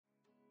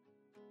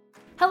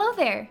Hello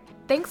there!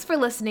 Thanks for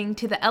listening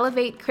to the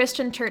Elevate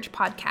Christian Church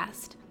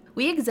podcast.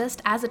 We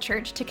exist as a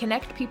church to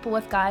connect people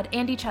with God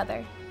and each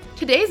other.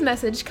 Today's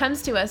message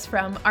comes to us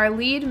from our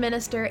lead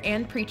minister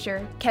and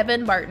preacher,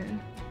 Kevin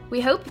Martin.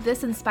 We hope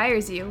this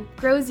inspires you,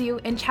 grows you,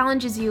 and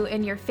challenges you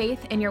in your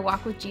faith and your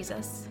walk with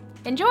Jesus.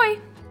 Enjoy!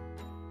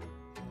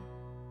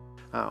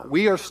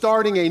 We are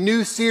starting a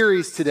new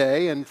series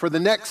today, and for the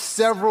next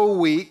several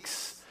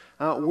weeks,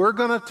 we're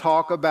going to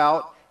talk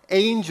about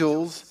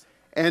angels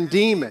and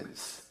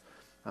demons.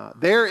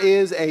 There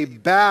is a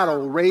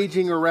battle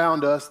raging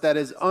around us that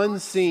is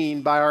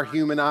unseen by our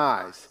human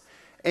eyes.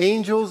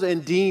 Angels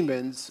and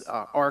demons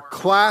are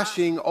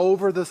clashing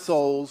over the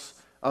souls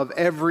of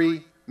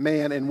every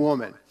man and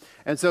woman.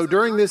 And so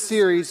during this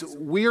series,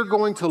 we are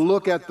going to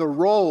look at the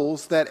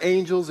roles that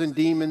angels and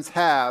demons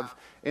have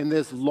in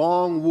this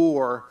long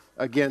war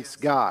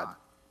against God.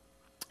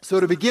 So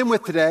to begin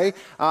with today,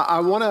 I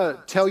want to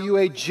tell you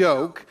a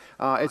joke.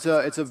 It's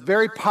a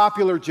very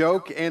popular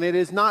joke, and it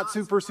is not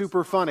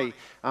super funny.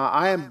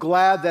 I am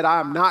glad that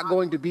I'm not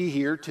going to be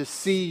here to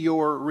see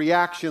your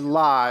reaction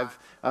live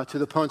to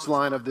the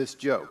punchline of this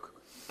joke.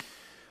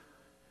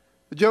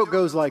 The joke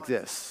goes like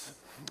this.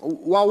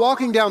 While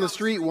walking down the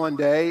street one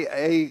day,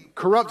 a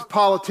corrupt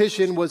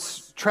politician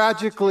was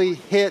tragically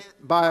hit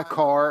by a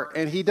car,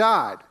 and he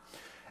died.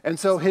 And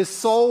so his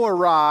soul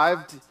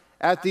arrived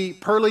at the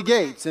pearly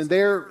gates, and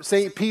there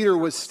St. Peter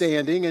was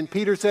standing, and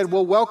Peter said,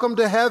 "Well, welcome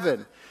to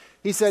heaven."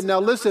 He said, "Now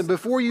listen,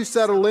 before you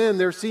settle in,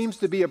 there seems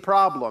to be a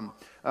problem.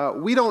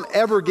 We don't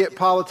ever get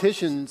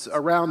politicians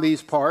around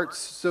these parts,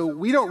 so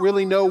we don't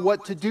really know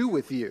what to do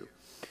with you."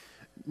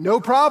 "No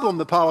problem,"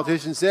 the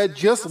politician said,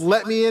 "just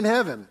let me in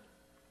heaven."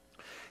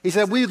 He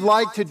said, "We'd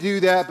like to do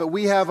that, but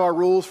we have our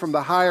rules from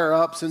the higher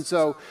ups, and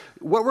so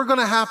what we're going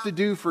to have to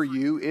do for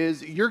you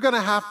is you're going to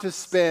have to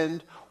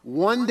spend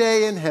one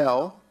day in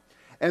hell,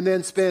 and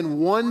then spend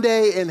one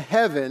day in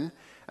heaven,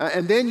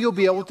 and then you'll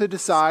be able to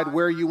decide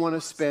where you want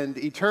to spend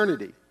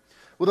eternity."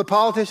 Well, the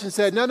politician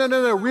said, No,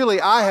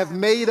 really, I have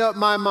made up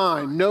my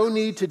mind. No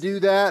need to do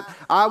that.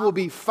 I will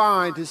be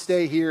fine to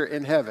stay here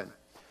in heaven.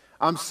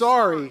 "I'm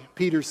sorry,"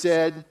 Peter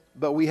said,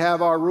 "but we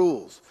have our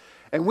rules."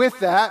 And with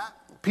that,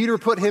 Peter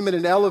put him in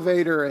an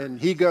elevator,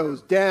 and he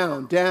goes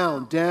down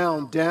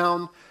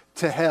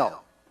to hell.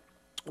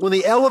 When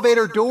the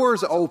elevator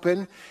doors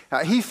open,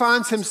 he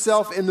finds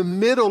himself in the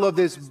middle of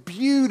this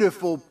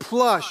beautiful,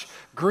 plush,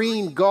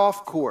 green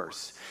golf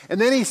course.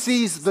 And then he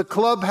sees the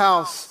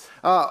clubhouse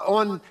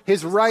on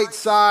his right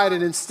side,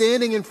 and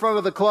standing in front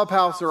of the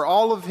clubhouse are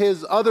all of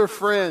his other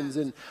friends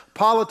and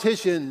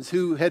politicians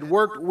who had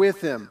worked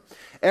with him.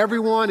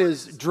 Everyone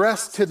is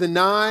dressed to the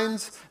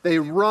nines. They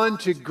run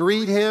to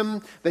greet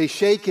him. They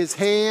shake his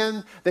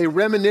hand. They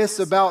reminisce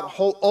about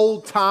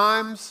old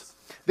times.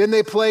 Then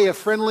they play a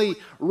friendly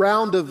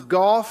round of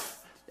golf.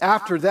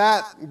 After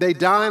that, they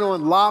dine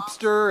on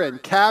lobster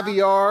and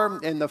caviar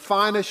and the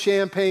finest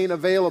champagne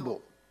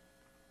available.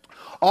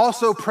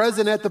 Also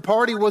present at the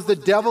party was the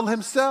devil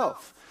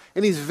himself.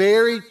 And he's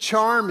very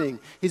charming.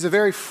 He's a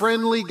very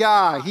friendly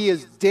guy. He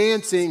is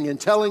dancing and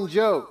telling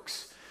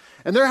jokes.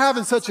 And they're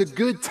having such a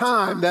good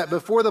time that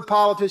before the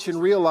politician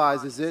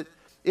realizes it,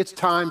 it's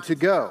time to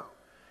go.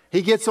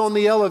 He gets on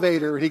the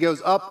elevator and he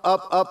goes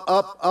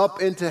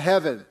up into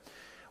heaven,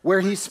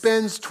 where he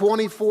spends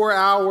 24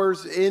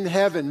 hours in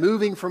heaven,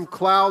 moving from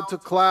cloud to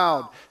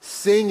cloud,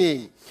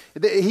 singing.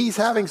 He's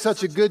having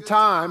such a good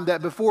time that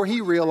before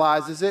he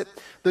realizes it,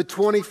 the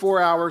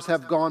 24 hours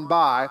have gone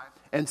by,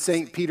 and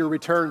St. Peter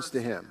returns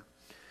to him.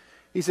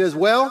 He says,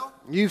 "Well,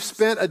 you've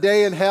spent a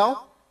day in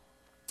hell,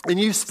 and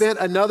you've spent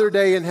another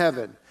day in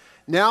heaven.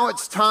 Now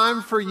it's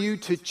time for you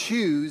to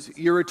choose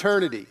your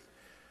eternity."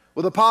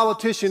 Well, the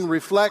politician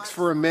reflects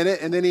for a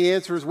minute, and then he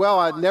answers, "Well,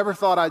 I never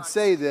thought I'd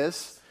say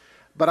this,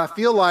 but I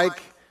feel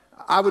like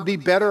I would be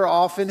better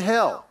off in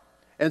hell."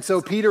 And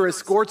so Peter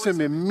escorts him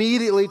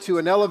immediately to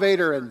an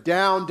elevator, and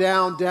down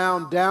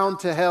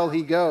to hell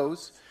he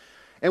goes.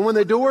 And when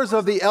the doors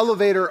of the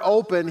elevator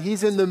open,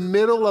 he's in the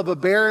middle of a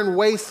barren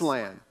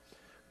wasteland,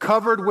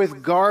 covered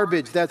with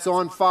garbage that's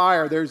on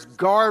fire. There's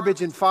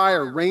garbage and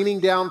fire raining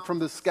down from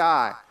the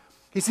sky.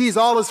 He sees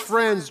all his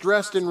friends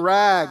dressed in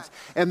rags,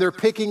 and they're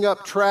picking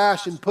up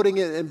trash and putting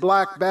it in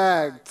black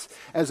bags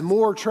as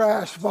more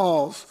trash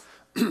falls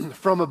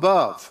from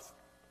above.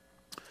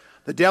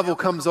 The devil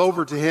comes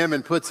over to him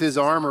and puts his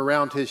arm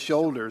around his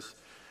shoulders.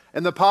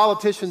 And the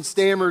politician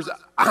stammers,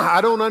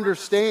 "I don't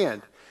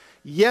understand.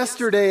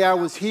 Yesterday I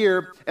was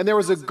here, and there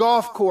was a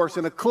golf course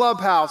and a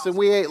clubhouse, and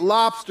we ate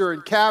lobster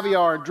and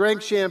caviar and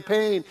drank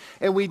champagne,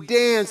 and we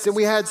danced, and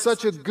we had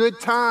such a good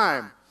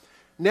time.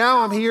 Now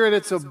I'm here, and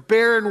it's a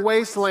barren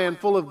wasteland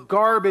full of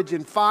garbage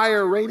and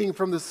fire raining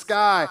from the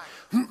sky,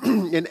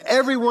 and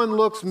everyone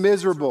looks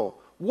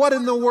miserable. What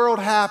in the world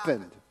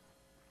happened?"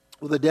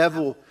 Well, the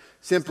devil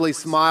simply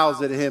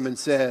smiles at him and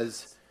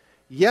says,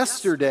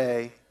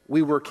 "Yesterday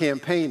we were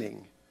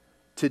campaigning.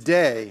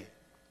 Today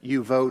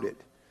you voted."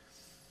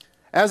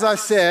 As I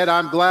said,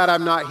 I'm glad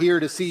I'm not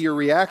here to see your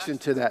reaction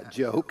to that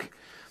joke.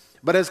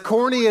 But as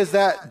corny as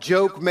that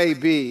joke may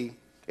be,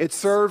 it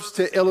serves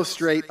to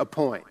illustrate a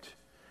point.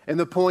 And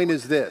the point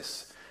is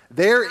this: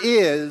 there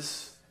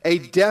is a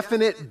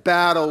definite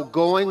battle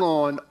going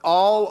on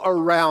all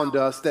around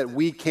us that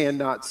we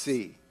cannot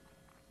see.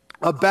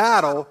 A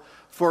battle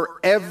for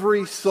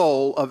every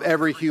soul of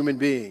every human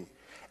being.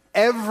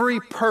 Every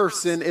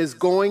person is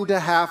going to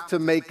have to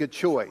make a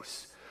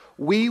choice.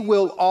 We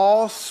will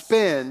all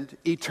spend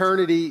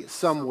eternity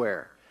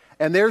somewhere.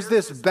 And there's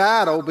this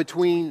battle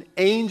between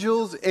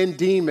angels and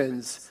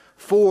demons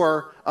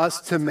for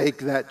us to make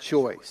that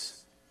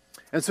choice.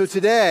 And so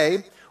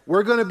today,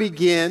 we're going to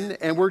begin,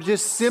 and we're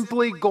just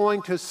simply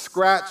going to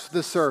scratch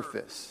the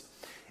surface.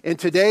 In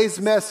today's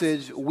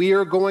message, we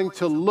are going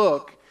to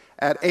look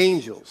at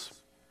angels.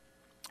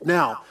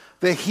 Now,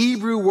 the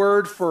Hebrew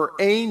word for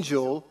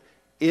angel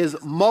is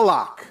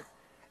malach,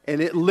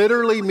 and it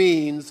literally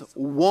means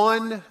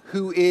one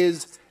who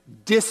is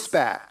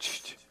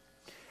dispatched.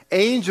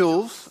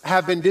 Angels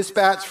have been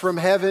dispatched from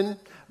heaven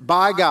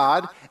by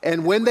God,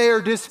 and when they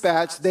are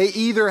dispatched, they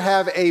either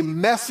have a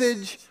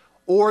message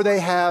or they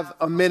have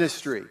a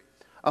ministry.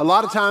 A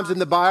lot of times in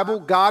the Bible,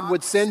 God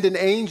would send an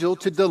angel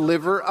to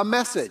deliver a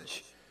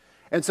message.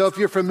 And so if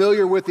you're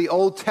familiar with the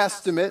Old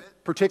Testament,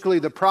 particularly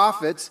the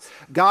prophets,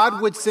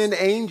 God would send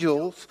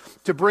angels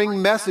to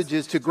bring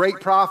messages to great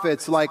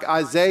prophets like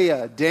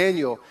Isaiah,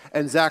 Daniel,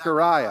 and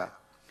Zechariah.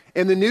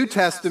 In the New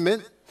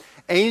Testament,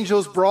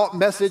 angels brought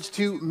message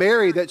to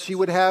Mary that she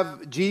would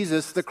have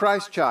Jesus, the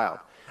Christ child.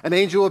 An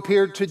angel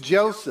appeared to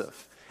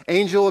Joseph.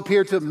 Angel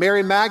appeared to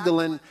Mary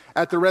Magdalene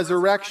at the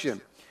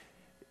resurrection.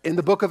 In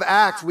the book of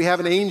Acts, we have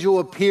an angel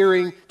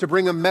appearing to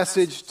bring a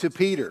message to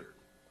Peter.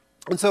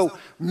 And so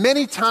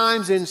many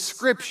times in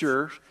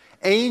Scripture,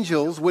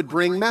 angels would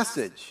bring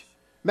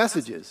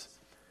messages.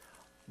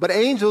 But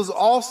angels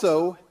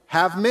also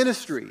have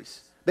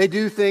ministries. They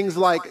do things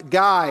like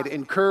guide,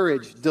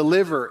 encourage,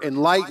 deliver,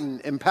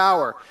 enlighten,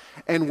 empower.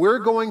 And we're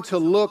going to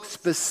look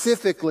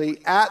specifically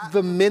at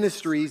the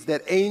ministries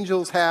that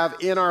angels have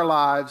in our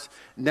lives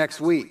next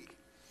week.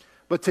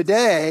 But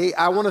today,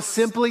 I want to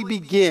simply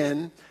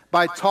begin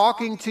by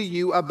talking to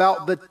you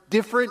about the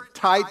different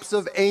types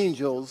of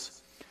angels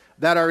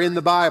that are in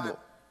the Bible.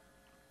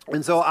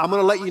 And so I'm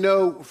going to let you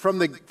know from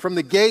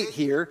the gate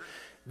here,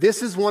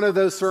 this is one of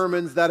those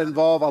sermons that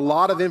involve a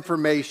lot of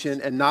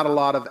information and not a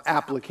lot of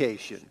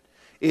application.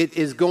 It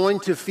is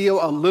going to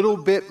feel a little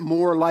bit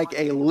more like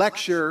a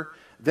lecture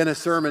than a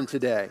sermon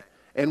today.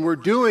 And we're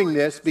doing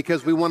this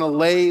because we want to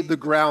lay the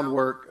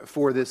groundwork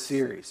for this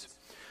series.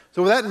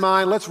 So with that in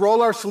mind, let's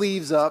roll our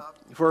sleeves up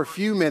for a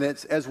few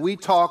minutes as we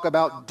talk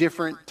about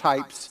different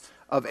types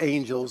of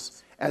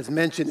angels as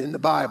mentioned in the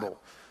Bible.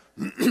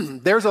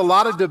 There's a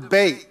lot of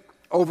debate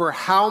over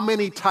how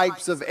many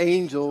types of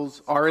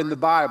angels are in the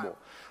Bible.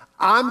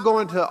 I'm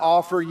going to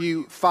offer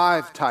you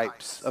 5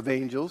 types of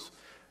angels,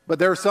 but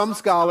there are some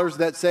scholars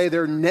that say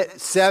there are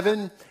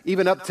 7,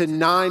 even up to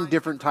 9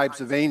 different types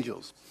of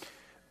angels.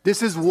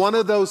 This is one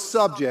of those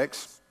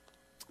subjects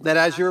that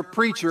as your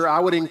preacher, I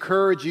would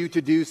encourage you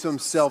to do some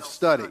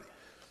self-study.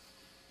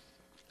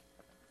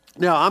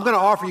 Now, I'm going to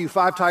offer you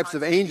 5 types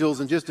of angels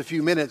in just a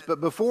few minutes, but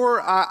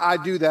before I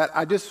do that,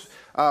 I just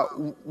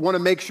want to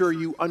make sure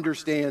you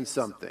understand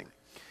something.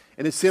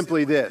 And it's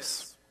simply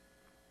this: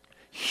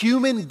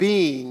 human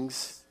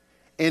beings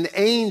and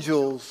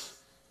angels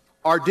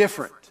are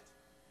different,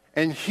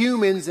 and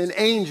humans and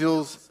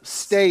angels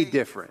stay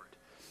different.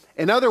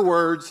 In other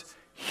words,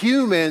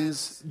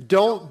 humans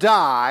don't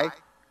die,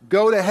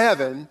 go to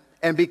heaven,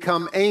 and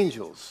become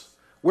angels.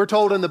 We're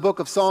told in the book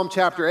of Psalm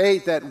chapter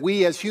 8 that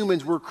we as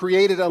humans were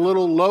created a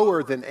little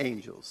lower than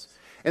angels.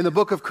 In the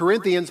book of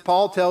Corinthians,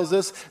 Paul tells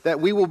us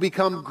that we will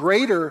become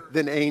greater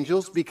than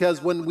angels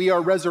because when we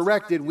are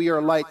resurrected, we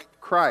are like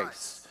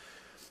Christ.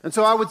 And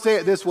so I would say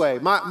it this way.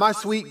 My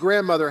sweet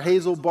grandmother,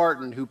 Hazel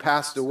Barton, who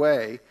passed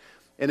away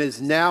and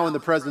is now in the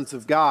presence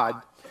of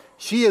God,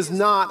 she is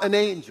not an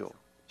angel.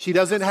 She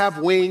doesn't have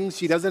wings.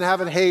 She doesn't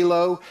have a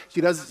halo.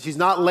 She's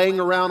not laying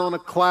around on a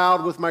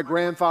cloud with my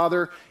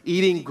grandfather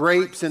eating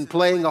grapes and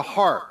playing a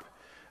harp.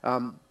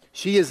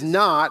 She is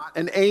not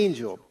an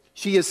angel.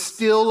 She is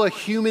still a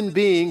human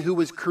being who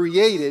was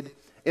created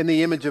in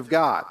the image of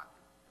God.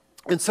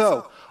 And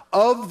so,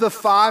 of the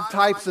 5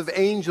 types of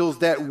angels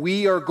that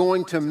we are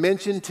going to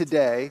mention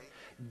today,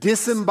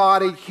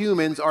 disembodied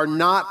humans are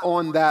not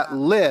on that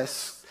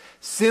list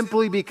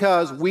simply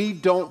because we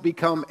don't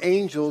become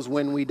angels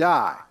when we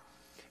die.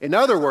 In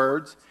other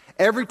words,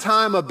 every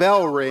time a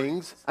bell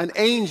rings, an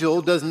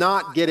angel does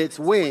not get its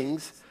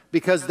wings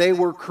because they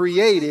were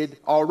created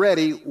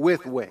already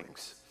with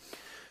wings.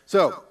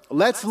 So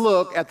let's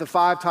look at the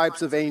 5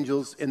 types of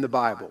angels in the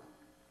Bible.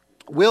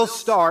 We'll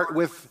start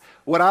with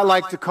what I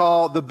like to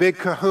call the big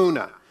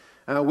kahuna.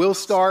 We'll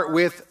start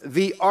with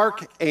the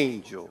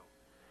archangel.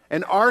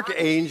 An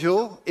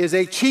archangel is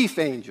a chief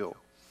angel.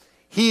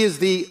 He is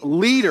the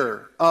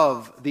leader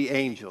of the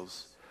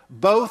angels.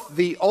 Both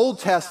the Old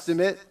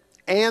Testament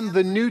and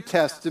the New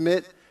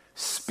Testament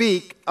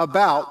speak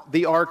about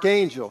the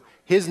archangel.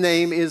 His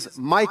name is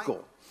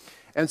Michael.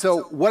 And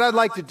so what I'd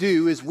like to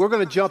do is we're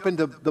going to jump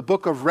into the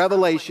book of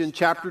Revelation,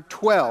 chapter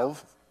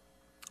 12,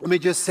 let me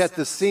just set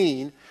the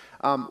scene.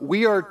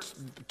 We are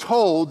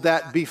told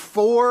that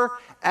before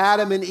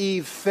Adam and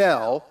Eve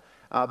fell,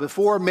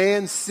 before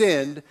man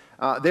sinned,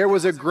 there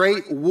was a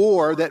great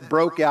war that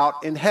broke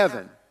out in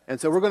heaven. And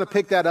so we're going to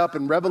pick that up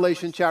in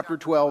Revelation chapter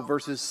 12,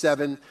 verses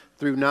 7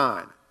 through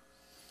 9.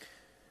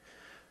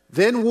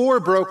 Then war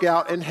broke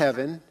out in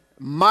heaven.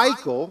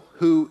 Michael,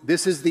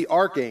 this is the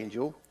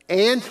archangel,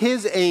 and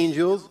his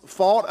angels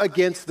fought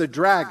against the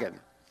dragon.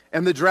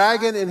 And the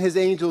dragon and his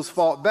angels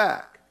fought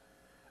back.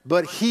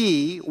 But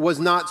he was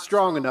not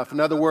strong enough. In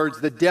other words,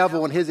 the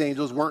devil and his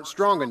angels weren't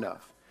strong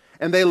enough.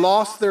 And they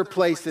lost their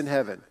place in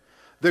heaven.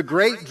 The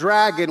great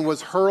dragon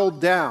was hurled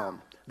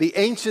down, the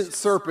ancient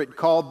serpent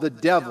called the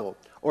devil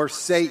or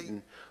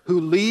Satan, who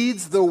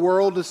leads the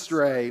world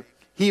astray.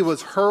 He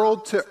was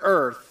hurled to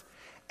earth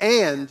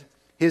and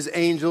his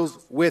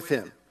angels with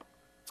him.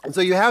 And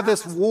so you have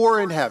this war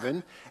in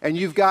heaven, and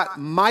you've got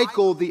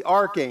Michael the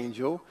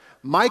archangel.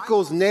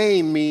 Michael's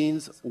name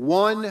means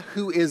one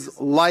who is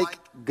like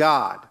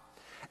God.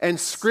 And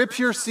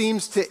Scripture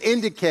seems to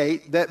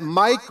indicate that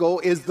Michael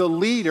is the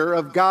leader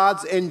of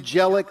God's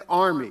angelic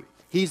army.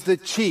 He's the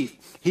chief.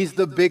 He's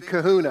the big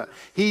kahuna.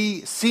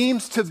 He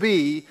seems to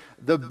be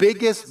the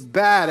biggest,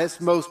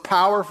 baddest, most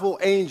powerful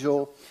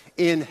angel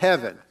in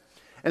heaven.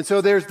 And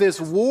so there's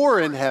this war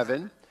in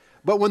heaven,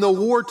 but when the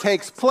war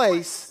takes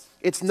place,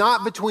 it's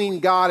not between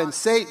God and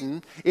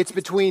Satan. It's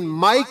between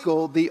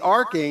Michael, the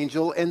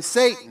archangel, and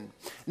Satan.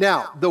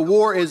 Now, the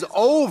war is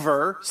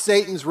over,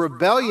 Satan's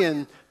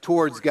rebellion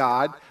towards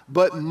God,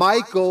 but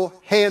Michael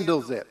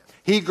handles it.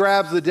 He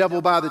grabs the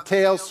devil by the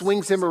tail,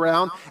 swings him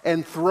around,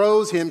 and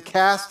throws him,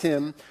 casts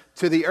him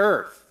to the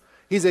earth.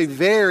 He's a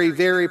very,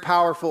 very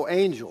powerful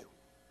angel.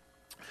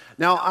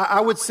 Now, I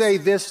would say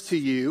this to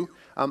you.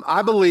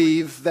 I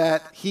believe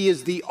that he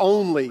is the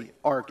only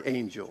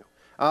archangel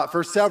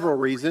for several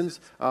reasons.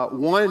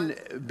 One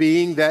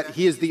being that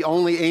he is the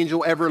only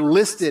angel ever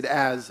listed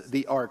as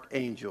the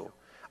archangel.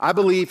 I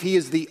believe he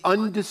is the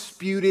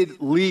undisputed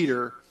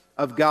leader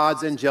of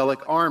God's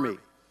angelic army.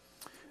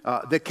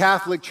 The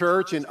Catholic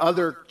Church and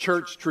other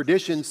church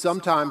traditions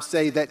sometimes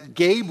say that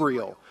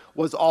Gabriel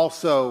was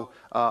also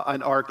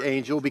an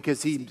archangel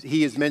because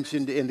he is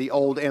mentioned in the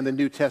Old and the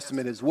New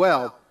Testament as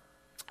well.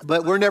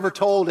 But we're never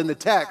told in the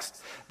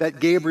text that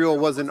Gabriel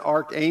was an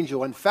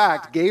archangel. In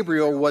fact,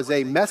 Gabriel was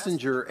a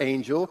messenger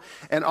angel,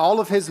 and all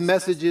of his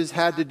messages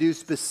had to do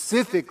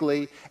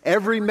specifically,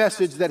 every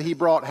message that he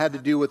brought had to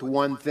do with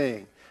one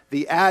thing: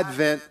 the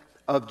advent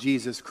of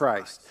Jesus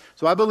Christ.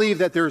 So I believe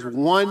that there's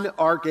one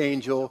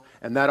archangel,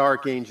 and that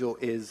archangel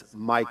is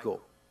Michael.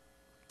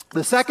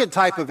 The second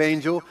type of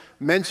angel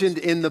mentioned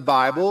in the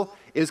Bible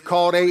is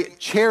called a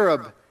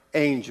cherub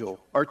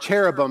angel, or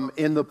cherubim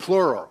in the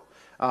plural.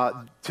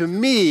 To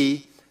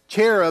me,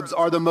 cherubs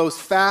are the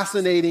most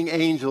fascinating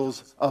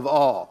angels of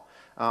all.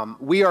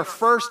 We are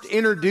first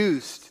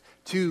introduced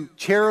to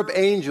cherub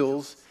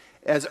angels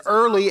as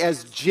early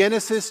as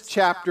Genesis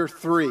chapter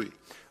 3.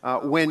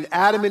 When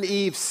Adam and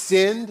Eve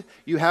sinned,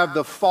 you have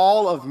the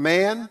fall of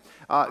man.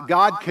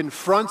 God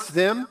confronts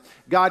them.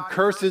 God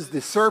curses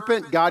the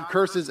serpent. God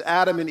curses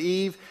Adam and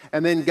Eve.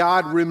 And then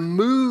God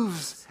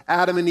removes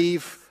Adam and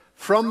Eve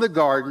from the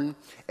garden,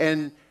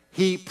 and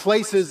he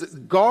places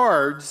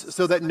guards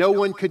so that no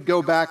one could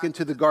go back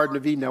into the Garden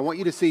of Eden. I want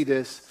you to see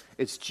this.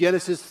 It's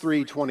Genesis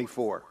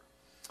 3:24.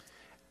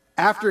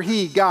 After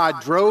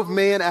God drove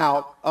man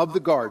out of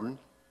the garden,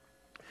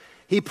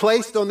 he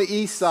placed on the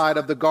east side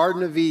of the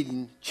Garden of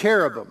Eden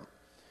cherubim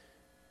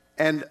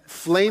and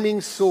flaming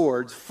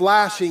swords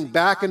flashing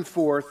back and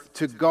forth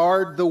to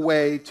guard the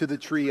way to the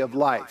tree of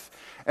life.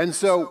 And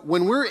so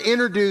when we're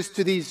introduced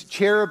to these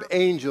cherub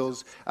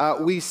angels,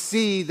 we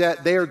see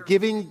that they're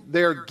given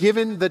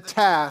the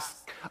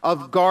task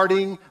of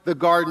guarding the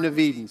Garden of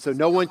Eden. So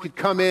no one could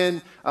come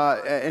in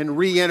and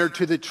re-enter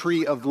to the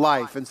tree of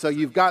life. And so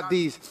you've got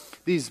these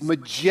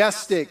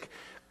majestic,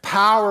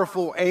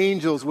 powerful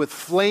angels with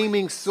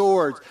flaming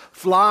swords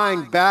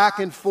flying back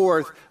and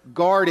forth,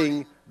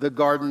 guarding the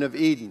Garden of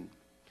Eden.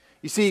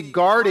 You see,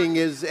 guarding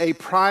is a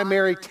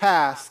primary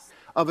task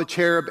of a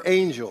cherub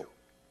angel.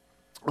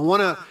 I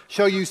want to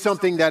show you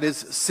something that is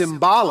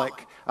symbolic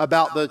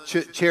about the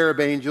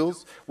cherub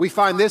angels. We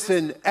find this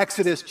in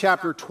Exodus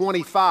chapter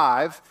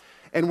 25,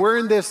 and we're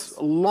in this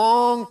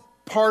long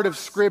part of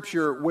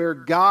Scripture where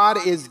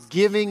God is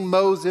giving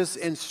Moses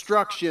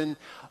instruction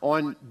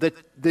on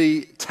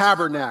the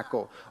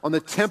tabernacle, on the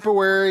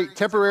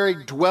temporary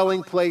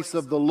dwelling place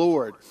of the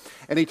Lord.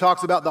 And he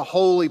talks about the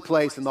holy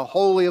place and the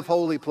holy of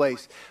holy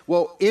place.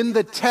 Well, in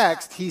the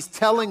text, he's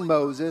telling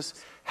Moses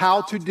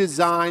how to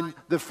design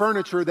the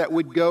furniture that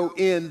would go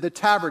in the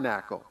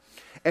tabernacle.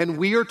 And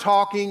we are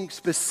talking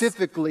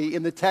specifically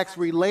in the text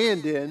we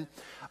land in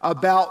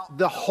about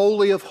the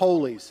Holy of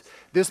Holies,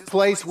 this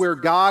place where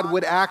God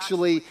would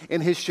actually,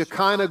 in his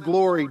Shekinah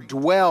glory,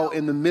 dwell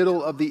in the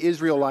middle of the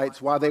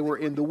Israelites while they were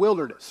in the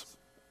wilderness.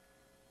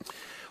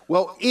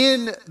 Well,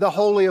 in the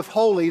Holy of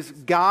Holies,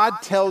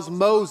 God tells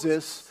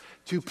Moses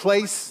to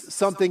place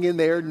something in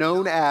there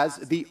known as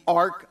the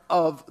Ark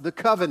of the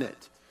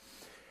Covenant.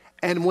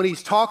 And when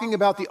he's talking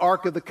about the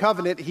Ark of the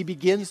Covenant, he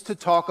begins to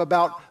talk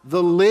about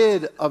the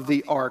lid of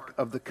the Ark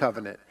of the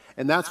Covenant.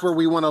 And that's where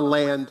we want to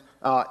land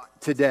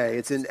today.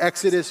 It's in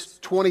Exodus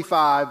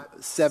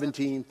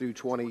 25:17 through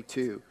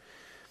 22.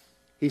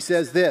 He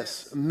says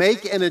this,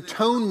 make an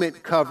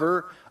atonement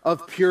cover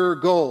of pure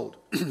gold.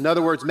 In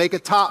other words, make a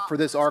top for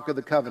this Ark of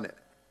the Covenant.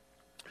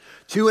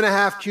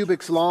 2.5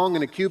 cubits long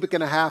and 1.5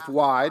 cubits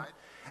wide.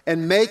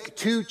 And make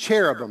 2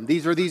 cherubim,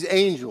 these are these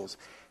angels,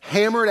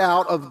 hammered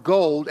out of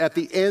gold at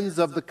the ends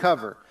of the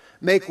cover.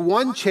 Make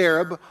 1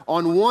 cherub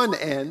on one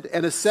end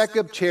and a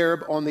second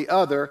cherub on the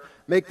other.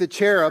 Make the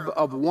cherub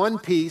of one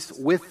piece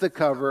with the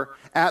cover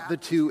at the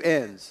 2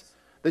 ends.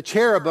 The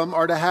cherubim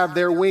are to have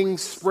their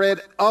wings spread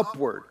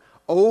upward,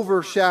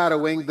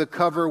 overshadowing the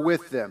cover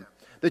with them.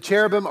 The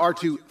cherubim are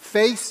to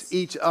face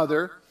each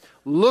other,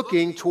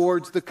 looking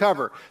towards the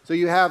cover. So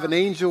you have an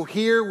angel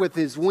here with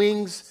his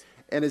wings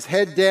and his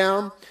head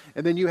down,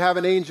 and then you have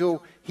an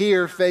angel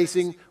here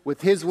facing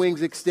with his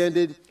wings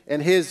extended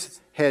and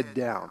his head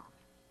down.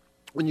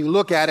 When you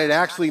look at it, it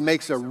actually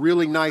makes a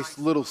really nice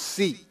little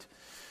seat.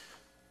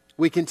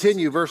 We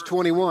continue, verse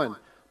 21.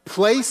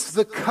 Place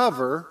the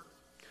cover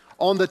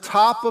on the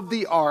top of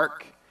the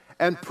ark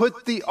and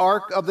put the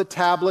ark of the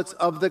tablets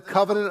of the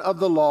covenant of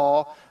the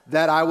law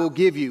that I will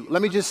give you.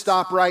 Let me just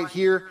stop right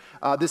here.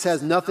 This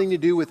has nothing to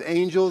do with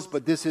angels,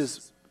 but this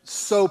is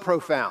so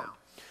profound.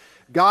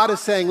 God is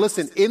saying,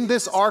 listen, in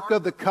this Ark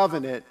of the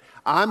Covenant,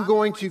 I'm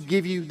going to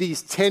give you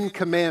these 10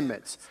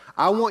 commandments.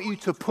 I want you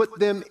to put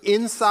them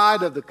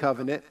inside of the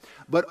covenant,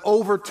 but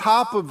over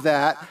top of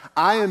that,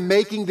 I am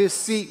making this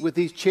seat with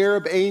these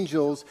cherub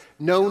angels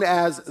known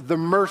as the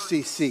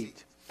mercy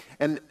seat.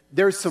 And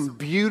there's some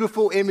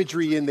beautiful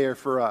imagery in there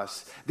for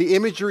us. The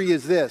imagery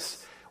is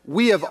this.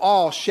 We have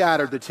all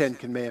shattered the 10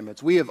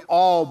 commandments. We have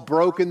all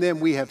broken them.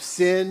 We have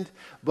sinned.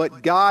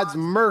 But God's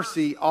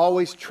mercy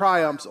always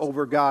triumphs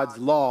over God's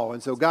law.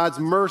 And so God's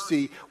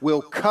mercy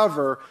will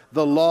cover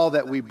the law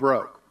that we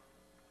broke.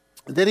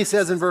 And then he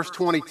says in verse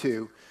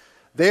 22,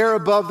 there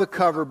above the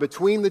cover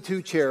between the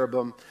 2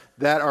 cherubim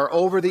that are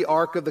over the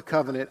Ark of the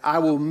Covenant, I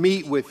will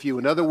meet with you.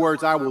 In other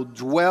words, I will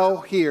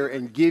dwell here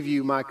and give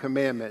you my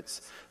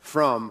commandments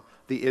from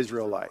the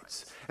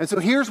Israelites. And so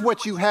here's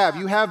what you have.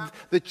 You have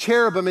the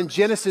cherubim in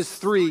Genesis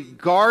 3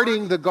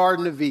 guarding the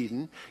Garden of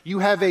Eden. You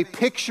have a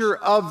picture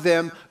of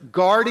them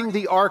guarding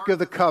the Ark of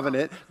the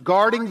Covenant,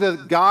 guarding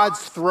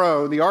God's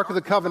throne. The Ark of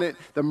the Covenant,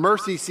 the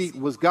mercy seat,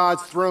 was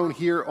God's throne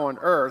here on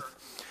earth.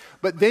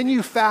 But then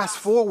you fast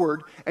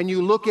forward and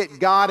you look at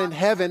God in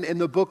heaven in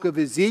the book of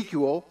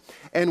Ezekiel,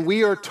 and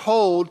we are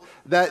told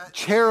that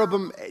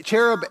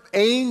cherub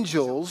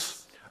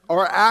angels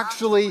are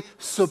actually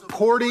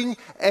supporting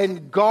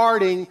and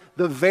guarding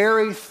the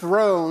very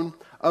throne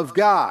of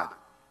God.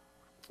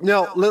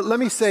 Now, let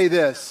me say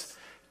this.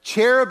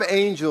 Cherub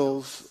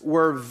angels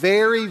were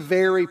very,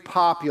 very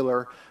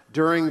popular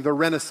during the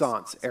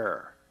Renaissance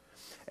era.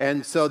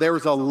 And so there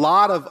was a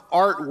lot of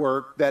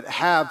artwork that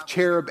have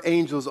cherub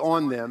angels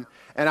on them.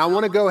 And I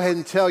want to go ahead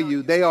and tell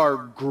you, they are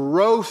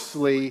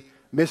grossly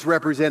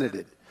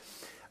misrepresented.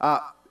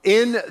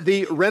 In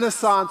the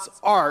Renaissance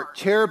art,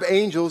 cherub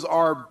angels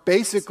are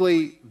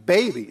basically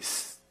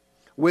babies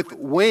with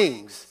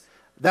wings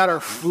that are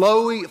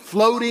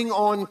floating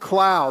on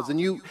clouds.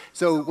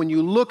 So when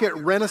you look at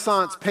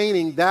Renaissance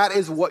painting, that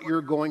is what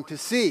you're going to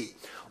see.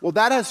 Well,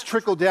 that has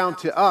trickled down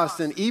to us,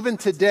 and even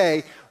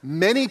today,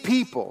 many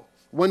people,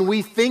 when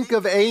we think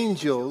of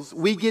angels,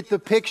 we get the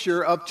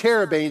picture of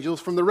cherub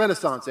angels from the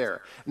Renaissance era.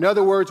 In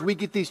other words, we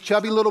get these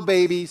chubby little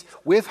babies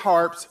with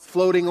harps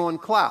floating on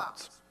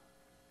clouds.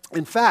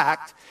 In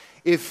fact,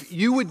 if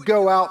you would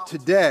go out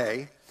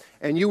today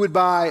and you would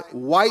buy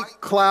white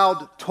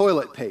cloud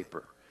toilet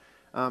paper,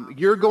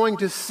 you're going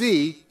to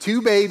see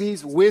 2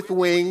 babies with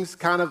wings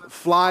kind of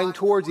flying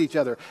towards each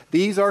other.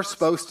 These are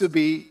supposed to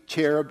be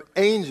cherub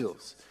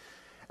angels.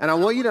 And I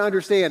want you to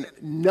understand,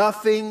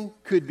 nothing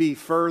could be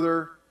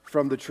further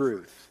from the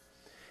truth.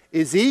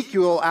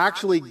 Ezekiel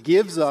actually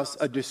gives us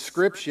a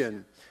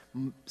description,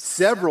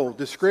 several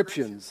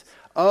descriptions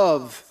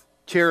of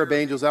cherub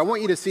angels. I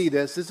want you to see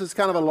this. This is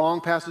kind of a long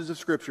passage of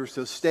scripture,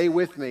 so stay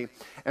with me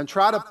and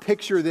try to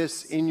picture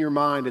this in your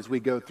mind as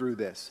we go through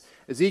this.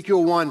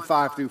 Ezekiel 1,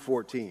 5 through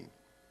 14.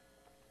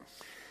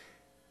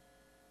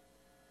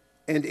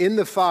 And in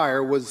the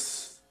fire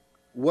was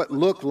what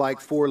looked like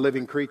 4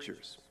 living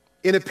creatures.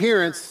 In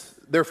appearance,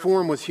 their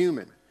form was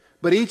human,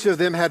 but each of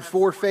them had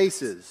 4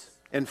 faces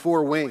and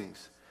 4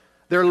 wings.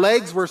 Their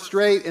legs were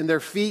straight and their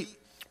feet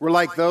were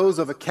like those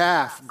of a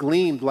calf,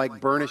 gleamed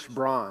like burnished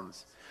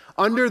bronze.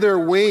 Under their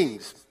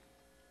wings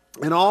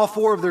and all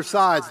 4 of their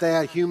sides, they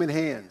had human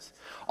hands.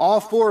 All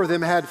 4 of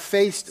them had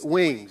faced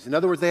wings. In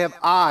other words, they have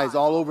eyes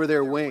all over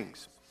their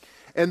wings.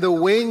 And the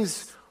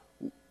wings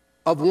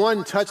of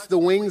one touched the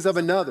wings of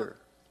another.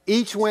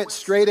 Each went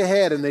straight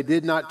ahead, and they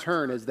did not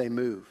turn as they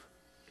moved.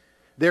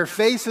 Their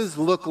faces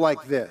look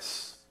like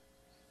this.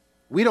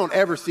 We don't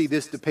ever see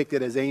this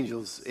depicted as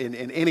angels in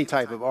any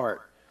type of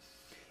art.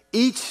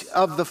 Each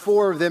of the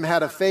 4 of them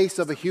had a face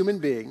of a human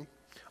being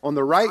on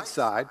the right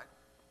side,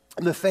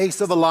 and the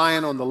face of a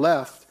lion on the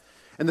left,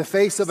 and the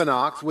face of an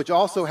ox, which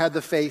also had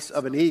the face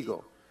of an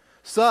eagle.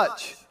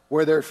 Such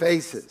were their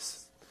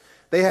faces.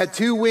 They had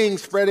 2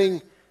 wings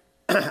spreading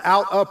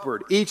out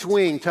upward, each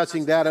wing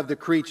touching that of the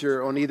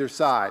creature on either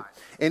side.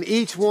 And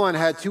each one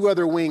had 2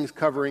 other wings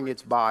covering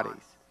its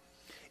bodies.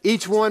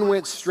 Each one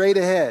went straight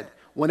ahead.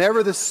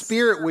 Whenever the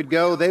Spirit would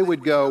go, they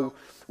would go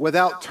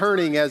without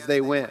turning as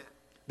they went.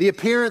 The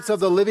appearance of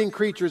the living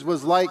creatures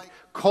was like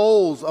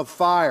coals of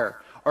fire,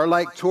 or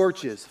like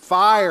torches.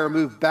 Fire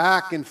moved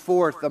back and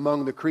forth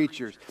among the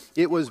creatures.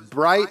 It was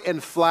bright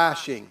and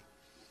flashing.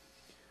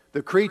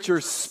 The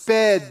creatures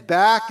sped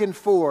back and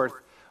forth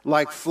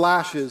like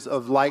flashes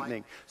of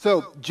lightning.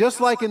 So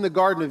just like in the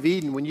Garden of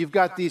Eden, when you've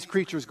got these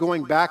creatures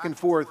going back and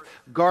forth,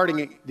 guarding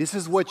it, this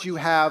is what you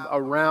have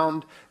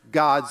around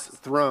God's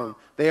throne.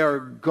 They are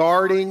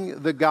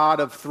guarding the God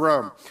of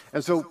throne.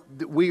 And so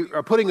we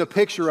are putting a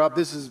picture up.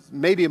 This is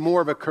maybe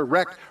more of a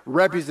correct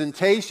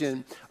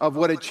representation of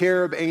what a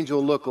cherub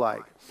angel looked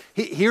like.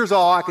 Here's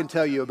all I can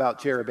tell you about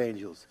cherub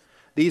angels.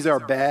 These are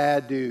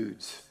bad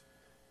dudes.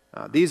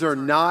 These are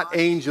not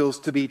angels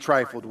to be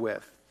trifled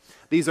with.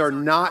 These are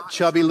not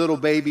chubby little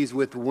babies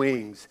with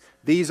wings.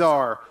 These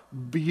are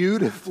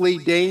beautifully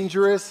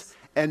dangerous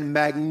and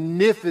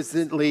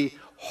magnificently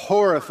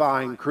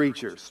horrifying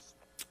creatures,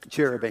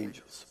 cherub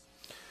angels.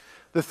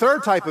 The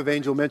third type of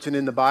angel mentioned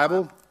in the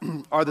Bible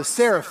are the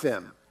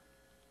seraphim.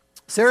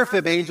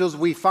 Seraphim angels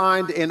we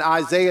find in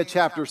Isaiah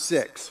chapter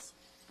 6.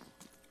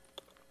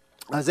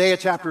 Isaiah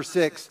chapter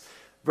 6,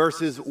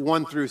 verses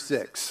 1 through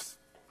 6.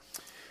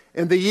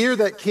 In the year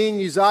that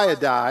King Uzziah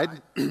died,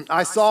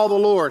 I saw the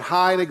Lord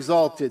high and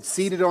exalted,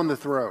 seated on the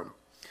throne,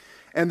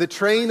 and the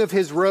train of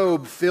his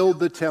robe filled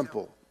the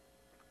temple.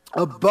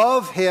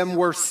 Above him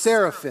were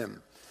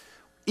seraphim,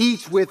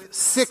 each with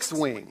 6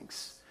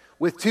 wings.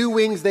 With 2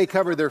 wings they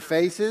covered their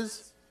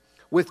faces,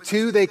 with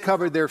 2 they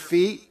covered their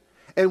feet,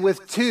 and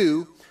with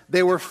 2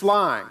 they were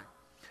flying.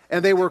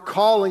 And they were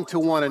calling to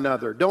one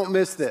another. Don't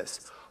miss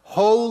this.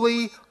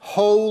 Holy,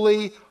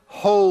 holy,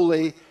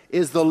 holy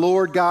is the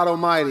Lord God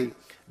Almighty.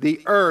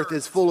 The earth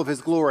is full of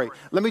his glory.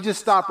 Let me just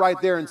stop right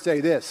there and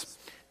say this.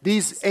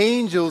 These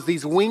angels,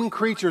 these winged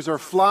creatures are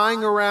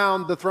flying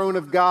around the throne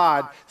of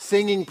God,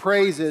 singing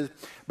praises,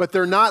 but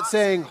they're not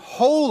saying,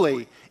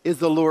 holy is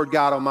the Lord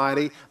God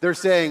Almighty. They're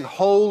saying,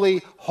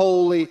 holy,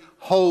 holy,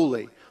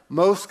 holy.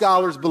 Most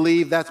scholars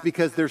believe that's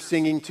because they're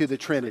singing to the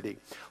Trinity.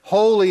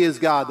 Holy is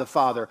God the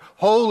Father.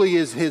 Holy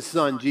is his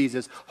Son,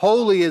 Jesus.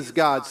 Holy is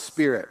God's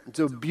Spirit. It's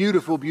a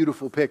beautiful,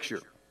 beautiful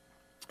picture.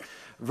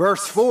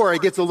 Verse 4,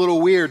 it gets a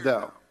little weird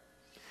though.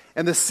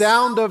 And the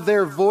sound of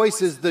their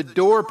voices, the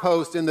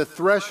doorpost and the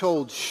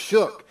threshold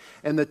shook,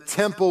 and the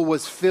temple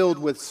was filled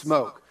with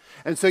smoke.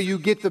 And so you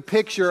get the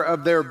picture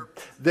of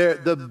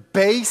the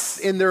bass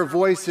in their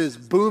voices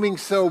booming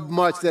so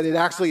much that it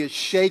actually is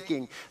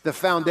shaking the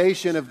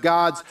foundation of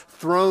God's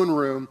throne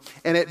room,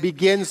 and it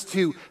begins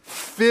to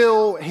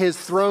fill his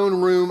throne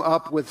room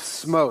up with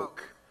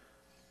smoke.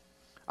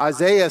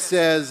 Isaiah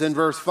says in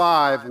verse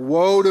 5,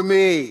 woe to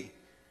me.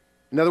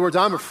 In other words,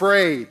 I'm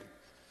afraid.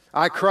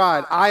 I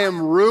cried, I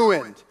am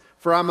ruined,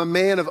 for I'm a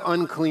man of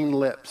unclean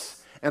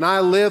lips, and I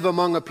live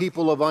among a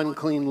people of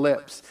unclean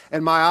lips.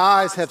 And my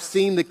eyes have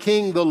seen the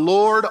King, the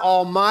Lord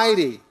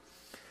Almighty.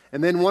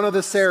 And then one of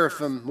the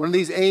seraphim, one of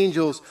these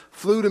angels,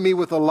 flew to me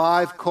with a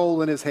live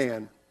coal in his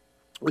hand,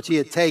 which he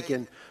had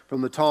taken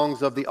from the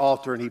tongs of the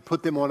altar, and he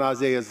put them on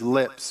Isaiah's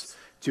lips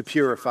to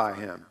purify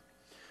him.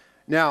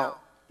 Now,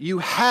 you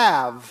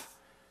have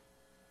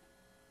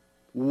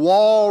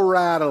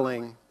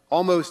wall-rattling,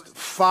 almost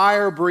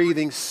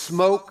fire-breathing,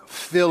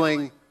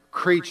 smoke-filling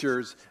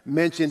creatures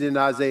mentioned in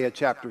Isaiah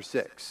chapter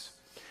 6.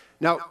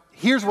 Now,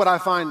 here's what I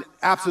find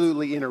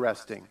absolutely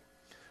interesting.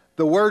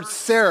 The word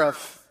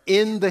seraph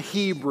in the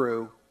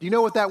Hebrew, do you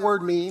know what that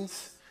word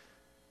means?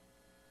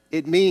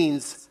 It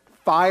means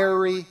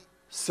fiery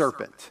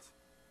serpent.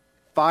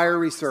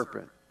 Fiery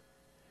serpent.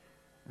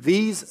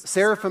 These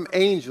seraphim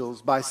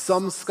angels, by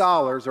some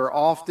scholars, are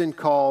often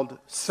called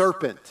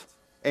serpent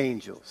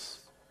angels.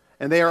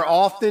 And they are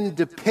often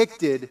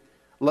depicted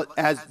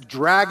as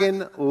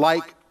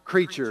dragon-like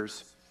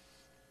creatures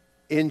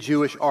in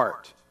Jewish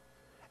art.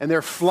 And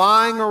they're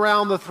flying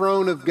around the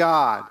throne of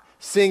God,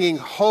 singing,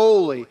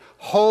 holy,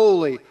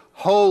 holy,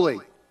 holy.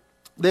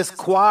 This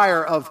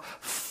choir of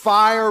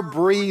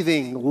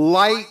fire-breathing,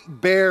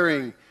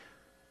 light-bearing,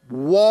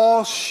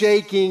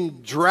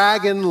 wall-shaking,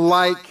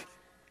 dragon-like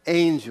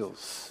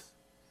angels.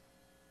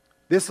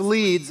 This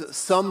leads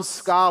some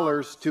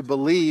scholars to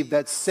believe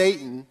that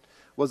Satan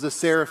was a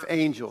seraph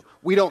angel.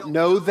 We don't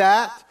know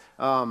that.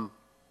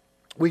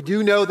 We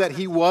do know that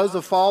he was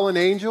a fallen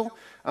angel,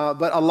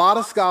 but a lot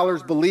of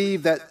scholars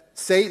believe that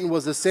Satan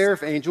was a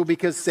seraph angel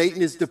because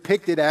Satan is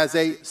depicted as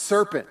a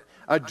serpent,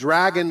 a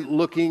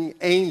dragon-looking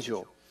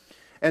angel.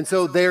 And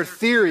so their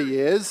theory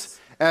is,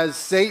 as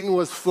Satan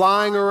was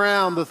flying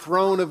around the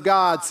throne of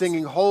God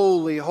singing,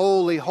 "Holy,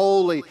 holy,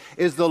 holy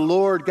is the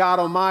Lord God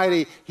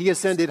Almighty," he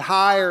ascended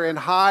higher and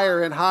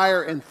higher and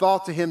higher and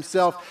thought to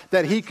himself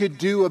that he could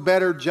do a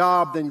better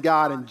job than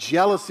God, and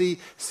jealousy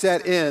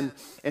set in,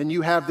 and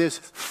you have this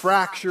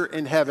fracture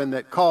in heaven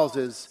that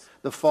causes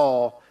the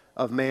fall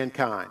of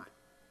mankind.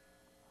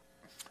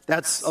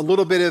 That's a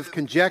little bit of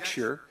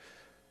conjecture,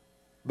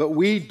 but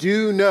we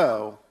do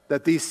know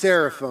that these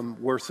seraphim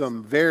were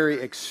some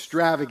very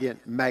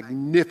extravagant,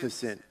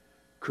 magnificent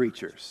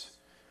creatures.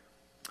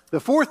 The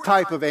fourth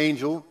type of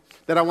angel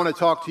that I want to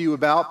talk to you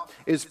about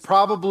is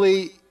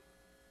probably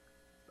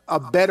a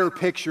better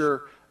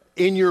picture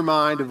in your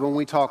mind of when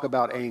we talk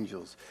about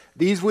angels.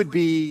 These would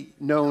be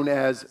known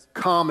as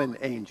common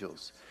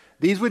angels.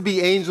 These would be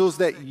angels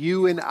that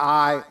you and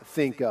I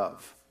think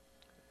of.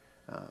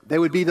 They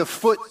would be the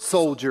foot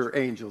soldier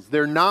angels.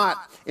 They're not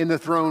in the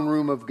throne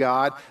room of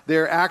God.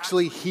 They're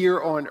actually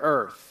here on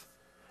earth.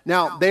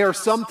 Now, they are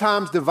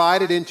sometimes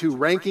divided into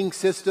ranking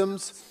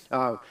systems,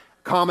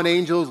 common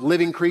angels,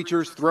 living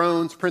creatures,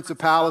 thrones,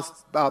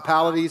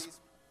 principalities.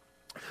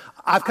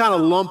 I've kind of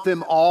lumped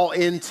them all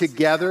in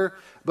together,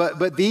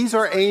 but these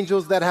are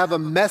angels that have a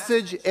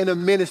message and a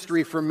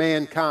ministry for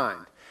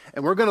mankind.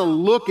 And we're going to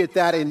look at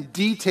that in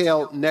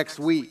detail next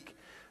week.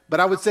 But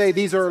I would say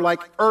these are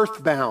like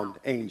earthbound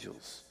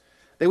angels.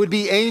 They would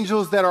be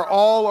angels that are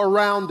all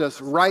around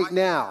us right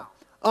now,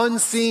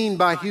 unseen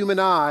by human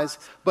eyes,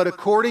 but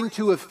according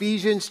to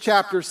Ephesians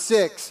chapter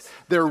 6,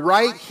 they're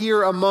right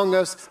here among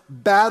us,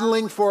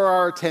 battling for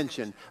our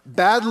attention,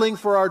 battling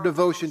for our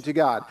devotion to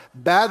God,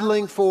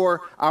 battling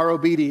for our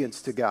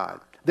obedience to God.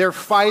 They're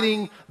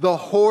fighting the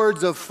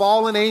hordes of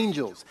fallen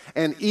angels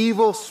and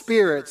evil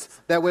spirits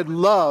that would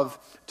love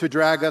to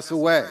drag us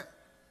away.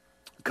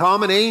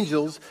 Common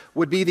angels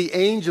would be the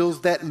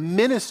angels that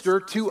minister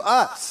to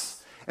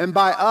us. And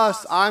by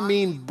us, I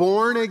mean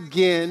born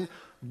again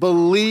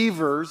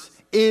believers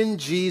in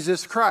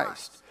Jesus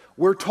Christ.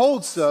 We're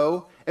told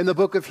so in the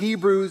book of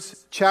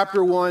Hebrews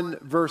chapter 1,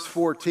 verse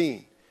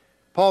 14.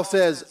 Paul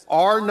says,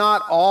 "Are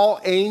not all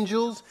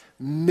angels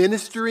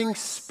ministering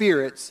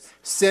spirits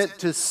sent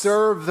to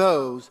serve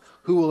those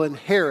who will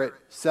inherit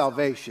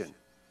salvation?"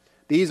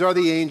 These are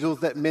the angels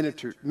that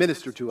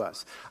minister to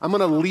us. I'm going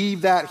to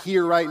leave that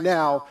here right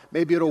now.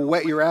 Maybe it'll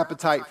whet your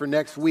appetite for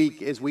next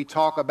week as we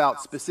talk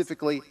about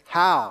specifically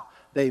how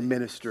they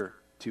minister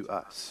to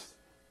us.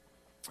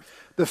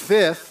 The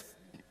fifth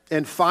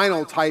and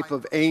final type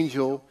of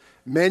angel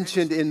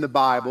mentioned in the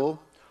Bible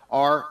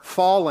are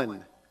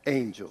fallen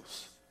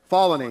angels.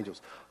 Fallen angels.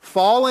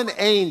 Fallen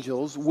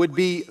angels would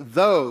be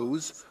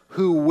those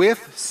who,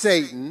 with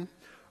Satan,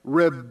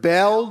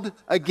 rebelled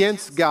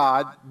against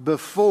God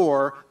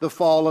before the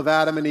fall of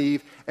Adam and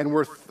Eve and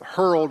were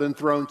hurled and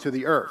thrown to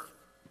the earth.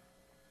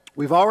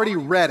 We've already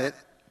read it,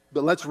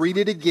 but let's read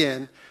it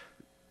again.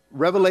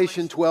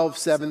 Revelation 12,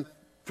 7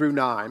 through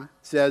 9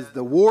 says,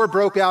 "The war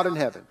broke out in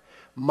heaven.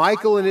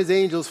 Michael and his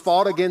angels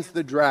fought against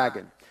the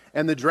dragon,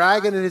 and the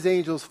dragon and his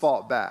angels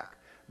fought back.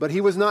 But he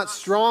was not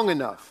strong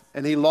enough,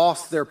 and he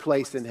lost their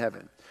place in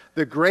heaven.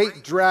 The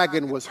great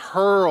dragon was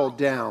hurled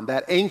down,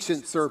 that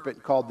ancient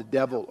serpent called the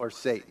devil or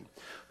Satan,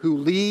 who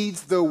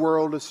leads the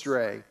world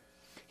astray.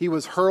 He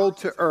was hurled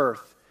to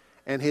earth,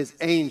 and his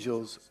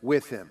angels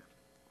with him."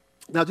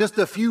 Now, just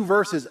a few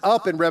verses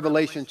up in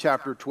Revelation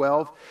chapter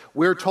 12,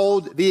 we're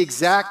told the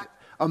exact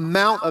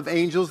amount of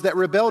angels that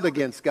rebelled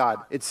against God.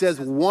 It says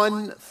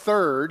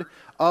 1/3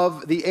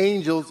 of the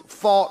angels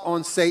fought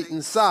on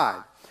Satan's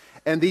side.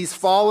 And these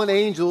fallen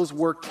angels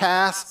were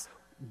cast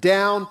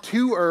down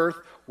to earth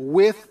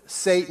with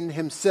Satan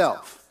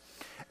himself.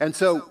 And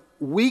so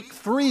week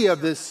 3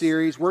 of this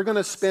series, we're going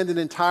to spend an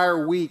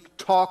entire week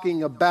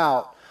talking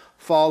about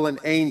fallen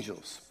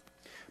angels.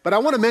 But I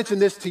want to mention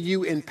this to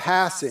you in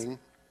passing.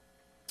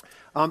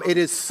 It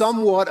is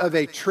somewhat of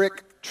a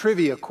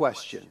trivia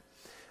question.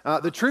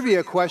 The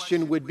trivia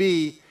question would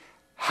be,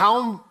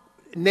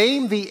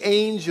 name the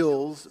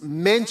angels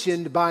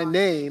mentioned by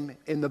name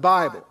in the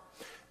Bible.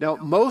 Now,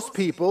 most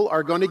people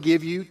are going to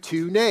give you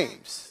 2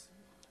 names.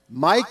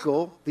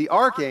 Michael, the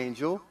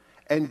archangel,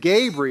 and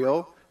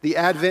Gabriel, the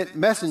Advent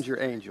messenger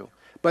angel.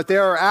 But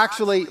there are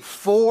actually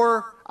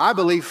 4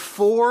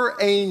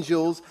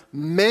 angels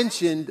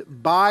mentioned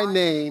by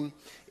name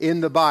in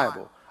the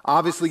Bible.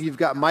 Obviously, you've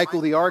got Michael,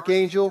 the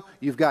archangel.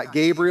 You've got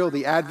Gabriel,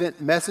 the Advent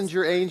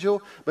messenger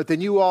angel. But then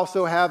you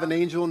also have an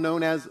angel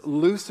known as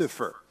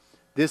Lucifer.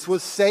 This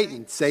was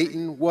Satan.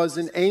 Satan was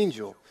an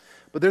angel.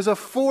 But there's a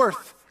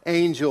 4th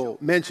angel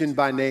mentioned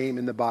by name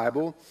in the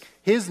Bible.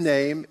 His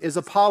name is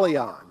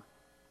Apollyon.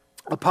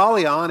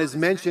 Apollyon is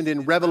mentioned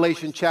in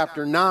Revelation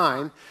chapter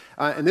 9,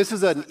 and this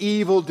is an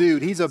evil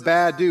dude. He's a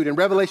bad dude. In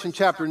Revelation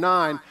chapter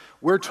 9,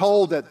 we're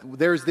told that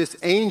there's this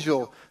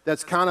angel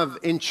that's kind of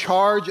in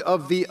charge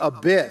of the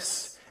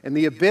abyss, and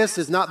the abyss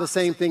is not the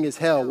same thing as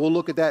hell. We'll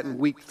look at that in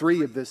week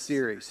 3 of this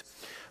series.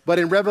 But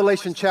in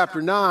Revelation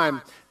chapter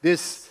 9,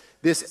 this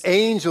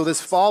angel,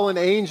 this fallen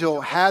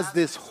angel, has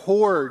this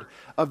horde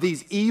of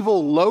these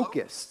evil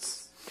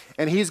locusts,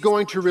 and he's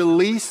going to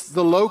release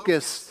the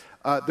locusts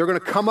They're going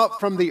to come up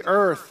from the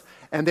earth,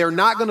 and they're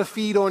not going to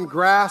feed on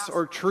grass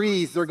or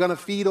trees. They're going to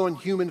feed on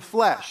human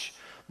flesh.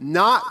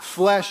 Not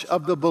flesh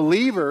of the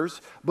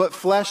believers, but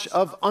flesh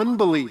of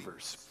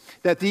unbelievers.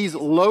 That these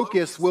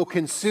locusts will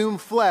consume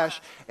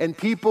flesh, and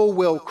people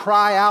will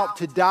cry out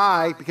to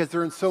die because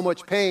they're in so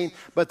much pain,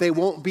 but they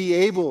won't be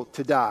able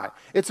to die.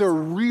 It's a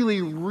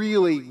really,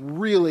 really,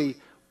 really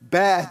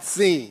bad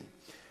scene.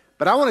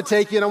 But I want to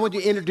take you and I want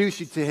to introduce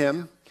you to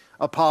him,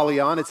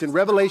 Apollyon. It's in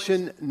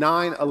Revelation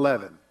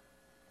 9:11.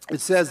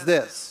 It says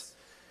this: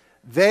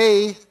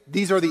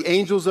 these are the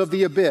angels of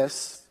the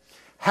abyss,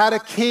 had a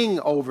king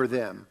over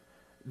them,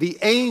 the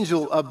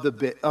angel of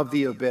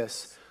the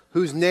abyss,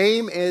 whose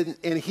name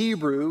in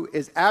Hebrew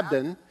is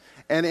Abdon,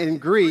 and in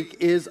Greek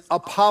is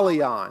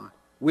Apollyon,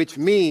 which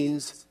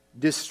means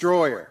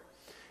destroyer.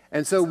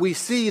 And so we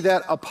see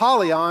that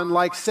Apollyon,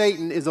 like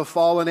Satan, is a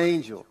fallen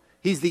angel.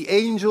 He's the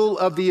angel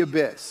of the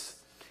abyss.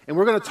 And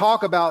we're going to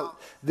talk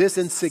about this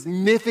in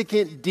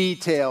significant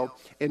detail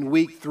in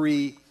week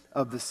 3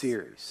 of the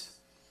series.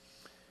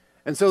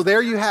 And so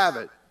there you have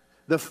it,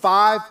 the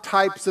 5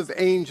 types of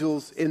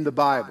angels in the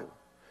Bible.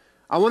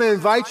 I want to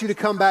invite you to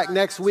come back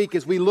next week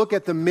as we look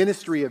at the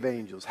ministry of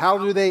angels. How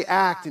do they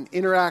act and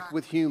interact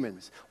with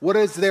humans? What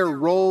is their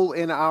role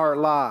in our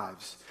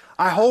lives?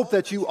 I hope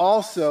that you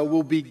also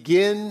will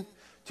begin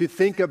to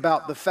think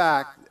about the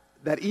fact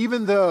that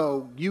even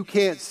though you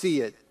can't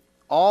see it,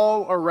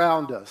 all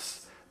around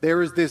us,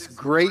 there is this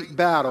great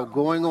battle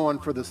going on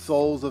for the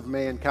souls of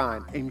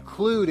mankind,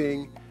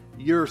 including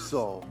your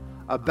soul,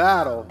 a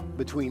battle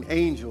between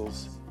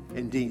angels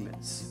and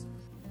demons.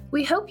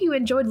 We hope you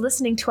enjoyed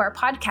listening to our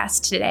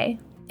podcast today.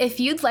 If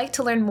you'd like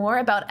to learn more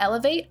about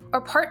Elevate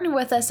or partner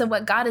with us in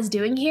what God is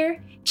doing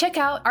here, check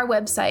out our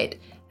website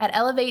at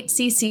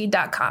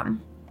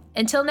elevatecc.com.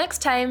 Until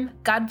next time,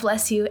 God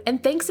bless you,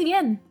 and thanks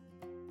again.